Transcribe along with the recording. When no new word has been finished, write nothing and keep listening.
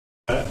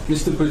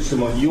Mr.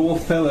 Puigdemont, your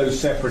fellow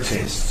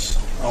separatists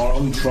are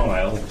on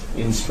trial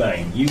in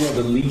Spain. You are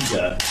the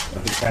leader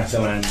of the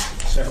Catalan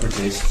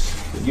separatists,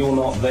 but you're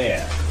not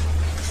there.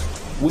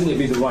 Wouldn't it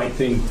be the right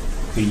thing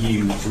for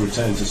you to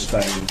return to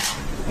Spain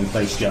and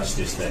face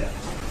justice there?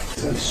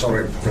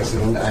 Sorry,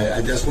 President.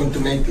 I just want to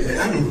make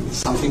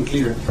something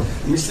clear.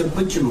 Mr.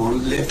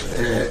 Puigdemont left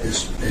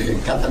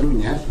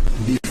Catalonia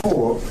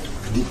before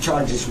the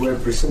charges were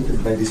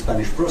presented by the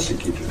Spanish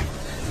prosecutor.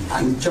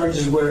 And the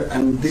charges were,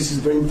 and this is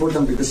very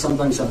important because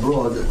sometimes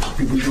abroad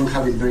people don't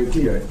have it very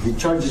clear, the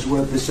charges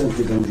were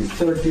presented on the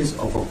 30th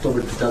of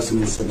October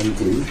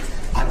 2017,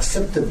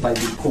 accepted by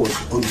the court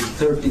on the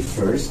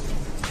 31st.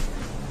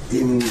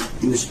 In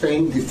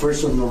Spain, the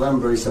 1st of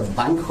November is a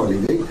bank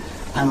holiday,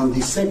 and on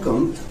the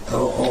 2nd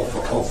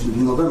of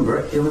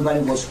November, everybody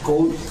was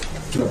called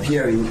to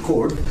appear in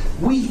court.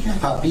 We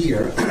have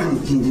appeared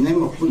in the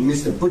name of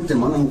Mr.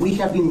 Puigdemont, and we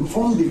have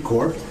informed the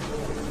court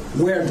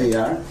where they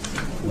are,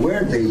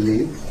 where they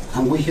live,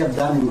 and we have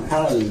done in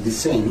parallel the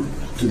same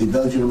to the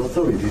Belgian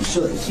authorities.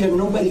 So here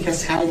nobody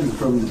has hidden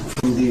from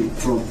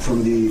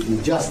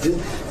the justice,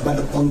 but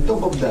on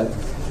top of that,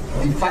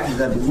 the fact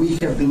that we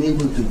have been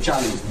able to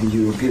challenge the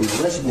European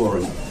arrest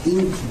warrant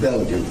in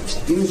Belgium,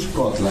 in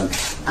Scotland,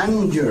 and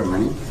in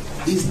Germany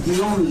is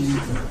the only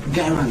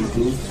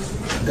guarantee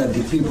that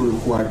the people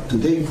who are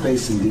today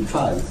facing the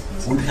trial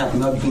would have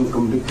not been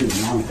convicted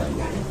a month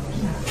ago.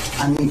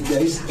 And if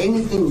there is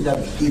anything that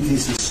it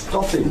is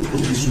stopping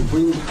the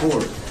Supreme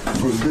Court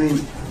from doing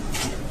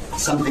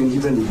something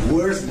even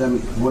worse than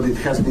what it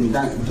has been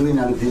doing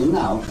until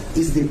now,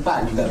 is the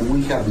fact that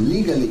we have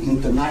legally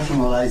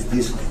internationalized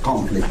this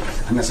conflict.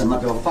 And as a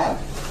matter of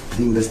fact,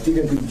 the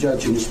investigative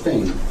judge in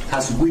Spain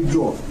has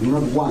withdrawn,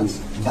 not once,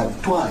 but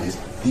twice,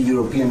 the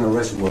European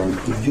arrest warrant.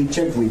 If you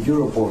check with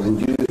Europol and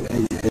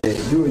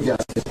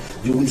Eurojust,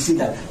 you will see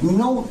that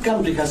no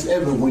country has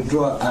ever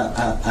withdrawn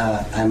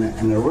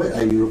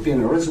a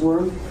European arrest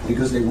warrant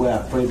because they were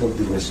afraid of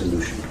the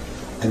resolution.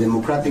 A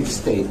democratic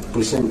state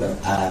present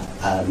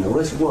an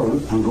arrest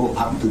warrant and go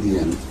up to the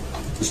end.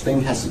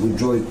 Spain has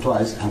withdrawn it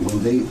twice, and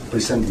when they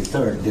present the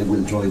third, they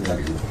will draw it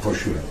again, for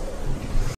sure.